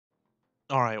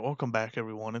Alright, welcome back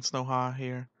everyone, it's Noha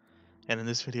here, and in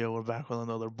this video we're back with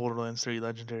another Borderlands 3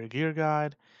 Legendary Gear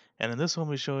Guide, and in this one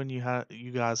we're showing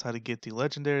you guys how to get the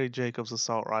Legendary Jacobs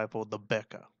Assault Rifle, the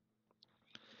Bekah.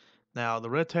 Now, the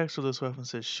red text of this weapon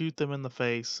says shoot them in the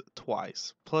face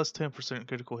twice, plus 10%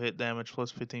 critical hit damage,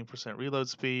 plus 15% reload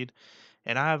speed,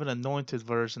 and I have an anointed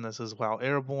version that says while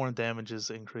airborne damage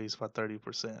is increased by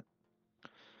 30%.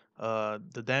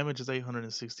 The damage is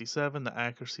 867, the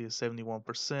accuracy is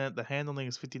 71%, the handling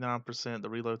is 59%, the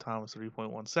reload time is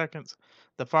 3.1 seconds,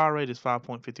 the fire rate is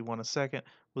 5.51 a second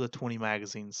with a 20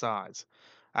 magazine size.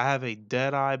 I have a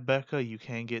Deadeye Bekah. You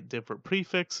can get different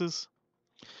prefixes,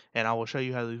 and I will show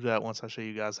you how to do that once I show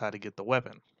you guys how to get the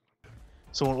weapon.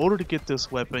 So in order to get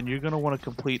this weapon, you're going to want to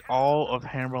complete all of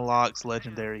Hammerlock's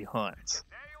legendary hunts.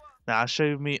 Now I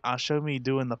show me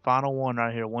doing the final one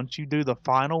right here. Once you do the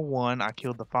final one, I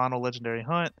killed the final legendary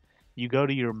hunt. You go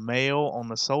to your mail on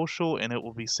the social, and it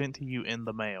will be sent to you in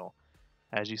the mail.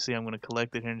 As you see, I'm going to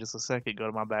collect it here in just a second. Go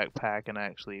to my backpack and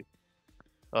actually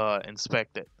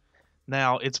inspect it.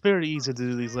 Now it's very easy to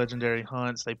do these legendary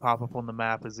hunts. They pop up on the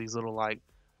map as these little like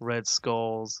red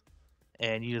skulls,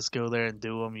 and you just go there and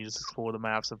do them. You just explore the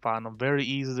maps and find them. Very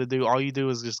easy to do. All you do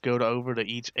is just go over to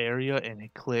each area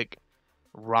and click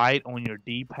right on your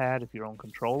D-pad if you're on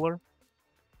controller,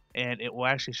 and it will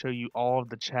actually show you all of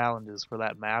the challenges for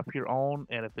that map you're on.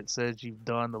 And if it says you've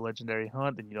done the legendary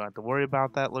hunt, then you don't have to worry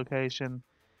about that location.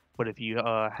 But if you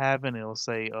haven't, it'll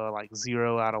say like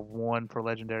 0 out of 1 for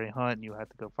legendary hunt, and you have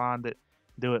to go find it.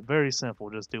 Do it. Very simple.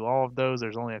 Just do all of those.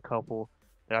 There's only a couple.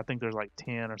 I think there's like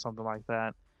 10 or something like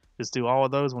that. Just do all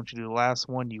of those. Once you do the last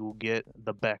one, you will get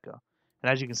the Bekah.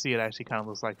 And as you can see, it actually kind of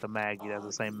looks like the Maggie. It has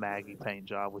the same Maggie paint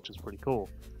job, which is pretty cool.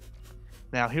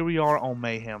 Now, here we are on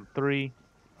Mayhem 3,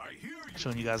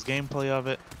 showing you guys gameplay of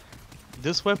it.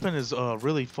 This weapon is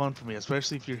really fun for me,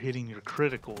 especially if you're hitting your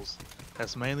criticals.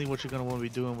 That's mainly what you're going to want to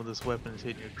be doing with this weapon, is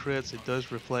hitting your crits. It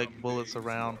does reflect bullets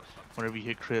around whenever you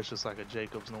hit crits, just like a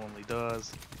Jacobs normally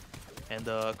does. And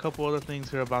a couple other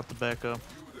things here about the Bekah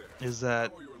is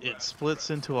that it splits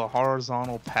into a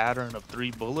horizontal pattern of 3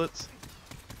 bullets.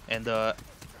 And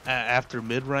after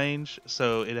mid-range,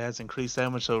 so it has increased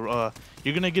damage. So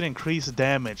you're gonna get increased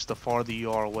damage the farther you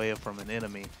are away from an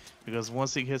enemy, because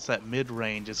once it hits that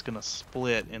mid-range, it's gonna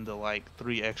split into like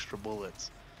 3 extra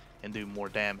bullets and do more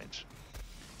damage.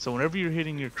 So whenever you're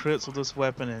hitting your crits with this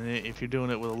weapon, and if you're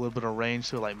doing it with a little bit of range,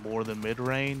 so like more than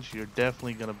mid-range, you're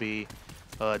definitely gonna be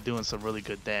doing some really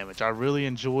good damage. I really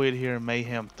enjoy it here in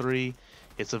Mayhem 3.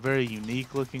 It's a very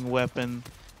unique looking weapon.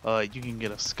 You can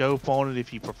get a scope on it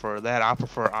if you prefer that. I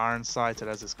prefer iron sights. It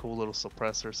has this cool little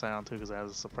suppressor sound too, because it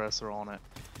has a suppressor on it.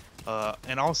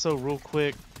 And also, real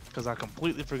quick, because I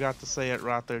completely forgot to say it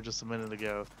right there just a minute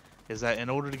ago, is that in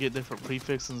order to get different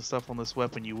prefixes and stuff on this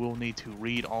weapon, you will need to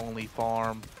read-only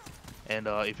farm. And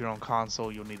if you're on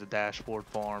console, you'll need a dashboard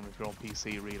farm. If you're on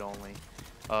PC, read-only.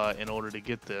 In order to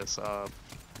get this,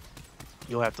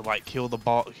 you'll have to like kill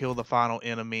the final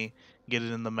enemy, get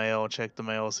it in the mail, check the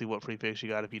mail, see what prefix you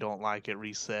got. If you don't like it,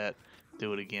 reset,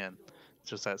 do it again. It's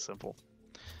just that simple.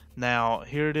 Now,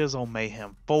 here it is on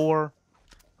Mayhem 4.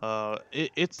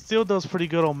 It still does pretty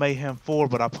good on Mayhem 4,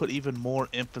 but I put even more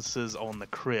emphasis on the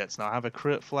crits. Now, I have a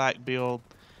crit flak build,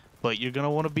 but you're going to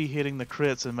want to be hitting the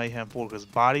crits in Mayhem 4, because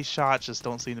body shots just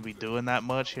don't seem to be doing that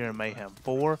much here in Mayhem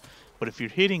 4. But if you're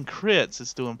hitting crits,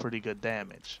 it's doing pretty good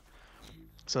damage.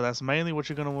 So that's mainly what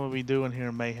you're going to want to be doing here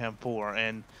in Mayhem 4.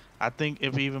 And I think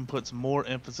it even puts more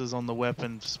emphasis on the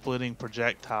weapon splitting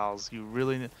projectiles. You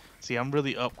really see, I'm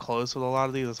really up close with a lot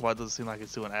of these. That's why it doesn't seem like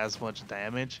it's doing as much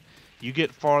damage. You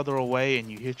get farther away and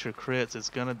you hit your crits, it's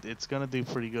gonna do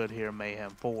pretty good here in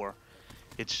Mayhem 4.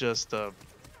 It's just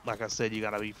like I said, you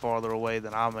gotta be farther away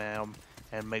than I am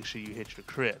and make sure you hit your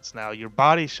crits. Now, your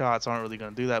body shots aren't really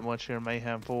gonna do that much here in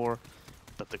Mayhem 4,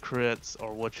 but the crits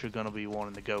are what you're gonna be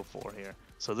wanting to go for here.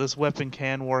 So this weapon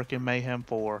can work in Mayhem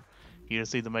 4. You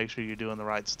just need to make sure you're doing the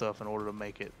right stuff in order to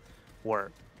make it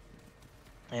work.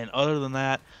 And other than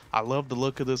that, I love the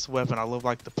look of this weapon. I love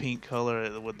like the pink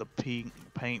color with the pink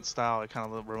paint style. It kind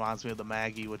of reminds me of the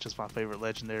Maggie, which is my favorite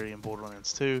legendary in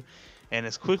Borderlands 2. And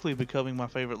it's quickly becoming my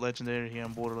favorite legendary here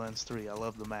in Borderlands 3. I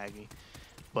love the Maggie.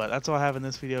 But that's all I have in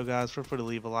this video, guys. Feel free to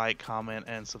leave a like, comment,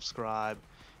 and subscribe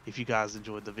if you guys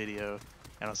enjoyed the video.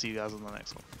 And I'll see you guys in the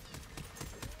next one.